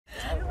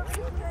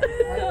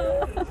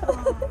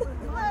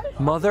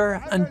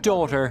Mother and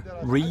daughter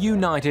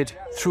reunited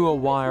through a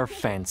wire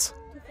fence.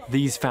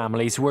 These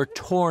families were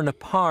torn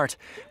apart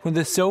when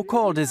the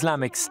so-called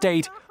Islamic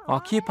State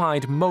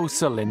occupied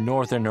Mosul in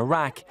northern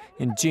Iraq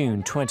in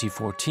June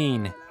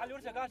 2014.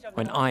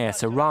 When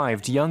IS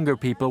arrived, younger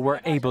people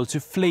were able to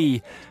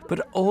flee,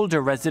 but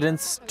older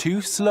residents,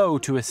 too slow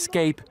to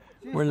escape,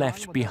 were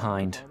left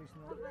behind.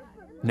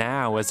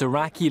 Now, as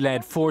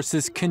Iraqi-led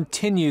forces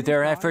continue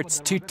their efforts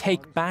to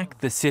take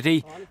back the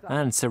city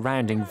and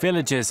surrounding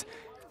villages,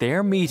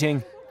 they're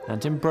meeting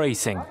and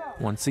embracing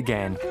once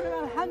again.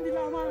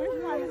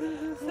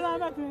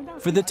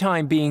 For the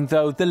time being,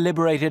 though, the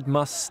liberated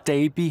must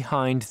stay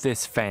behind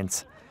this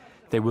fence.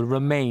 They will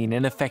remain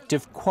in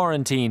effective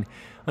quarantine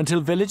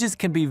until villages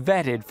can be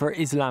vetted for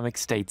Islamic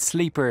State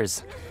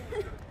sleepers.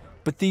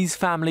 But these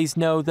families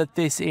know that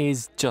this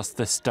is just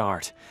the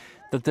start,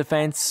 that the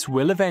fence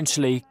will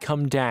eventually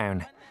come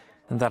down,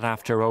 and that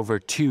after over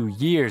 2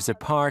 years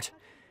apart,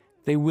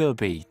 they will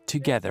be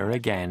together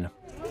again.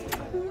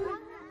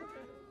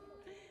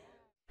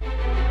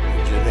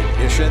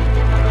 Ignition.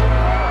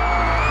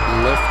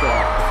 Lift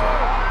off.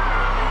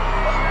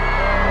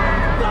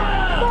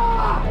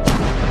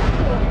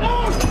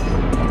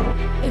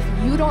 If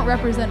you don't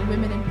represent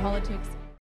women in politics,